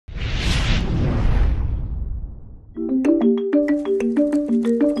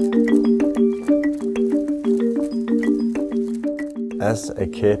As a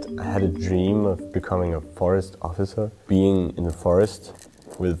kid, I had a dream of becoming a forest officer, being in the forest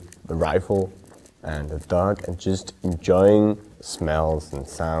with a rifle and a dog and just enjoying smells and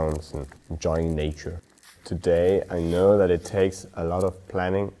sounds and enjoying nature. Today, I know that it takes a lot of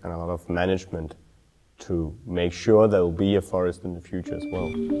planning and a lot of management to make sure there will be a forest in the future as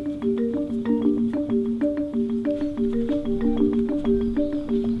well.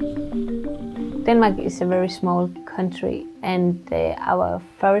 Denmark is a very small country and our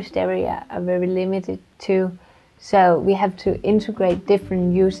forest area are very limited too, so we have to integrate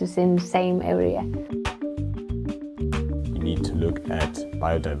different uses in the same area. You need to look at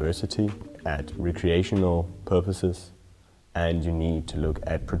biodiversity, at recreational purposes, and you need to look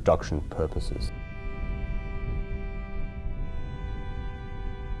at production purposes.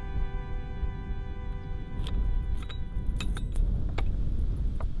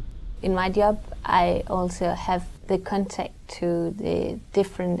 In my job, I also have the contact to the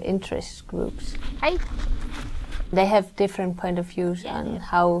different interest groups. Hi. They have different point of views on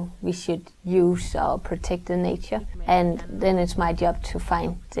how we should use or protect the nature, and then it's my job to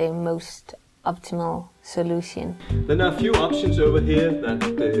find the most optimal solution. Then there are a few options over here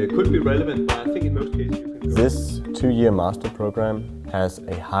that could be relevant, but I think in most cases you can go. This 2-year master program has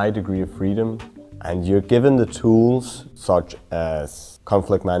a high degree of freedom, and you're given the tools such as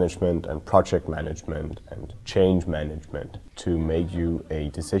conflict management and project management and change management to make you a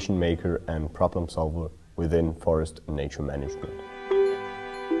decision maker and problem solver within forest and nature management.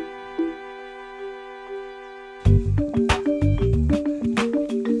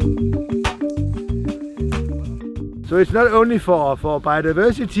 So it's not only for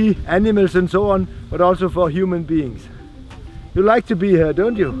biodiversity, animals and so on, but also for human beings. You like to be here,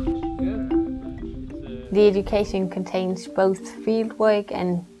 don't you? The education contains both fieldwork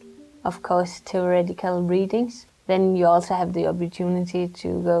and, of course, theoretical readings. Then you also have the opportunity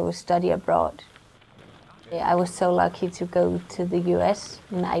to go study abroad. I was so lucky to go to the US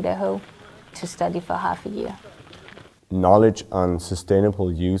in Idaho to study for half a year. Knowledge on sustainable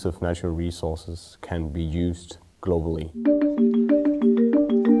use of natural resources can be used globally.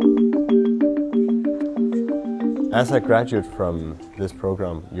 As a graduate from this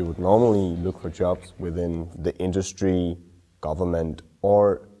program, you would normally look for jobs within the industry, government,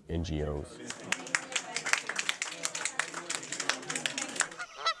 or NGOs.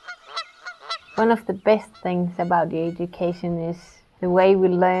 One of the best things about the education is the way we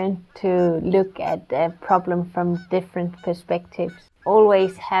learn to look at the problem from different perspectives.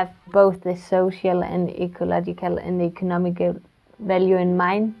 Always have both the social and ecological and economical value in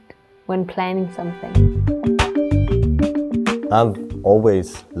mind when planning something. I've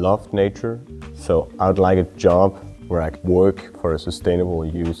always loved nature, so I'd like a job where I work for a sustainable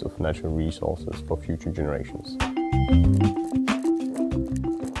use of natural resources for future generations.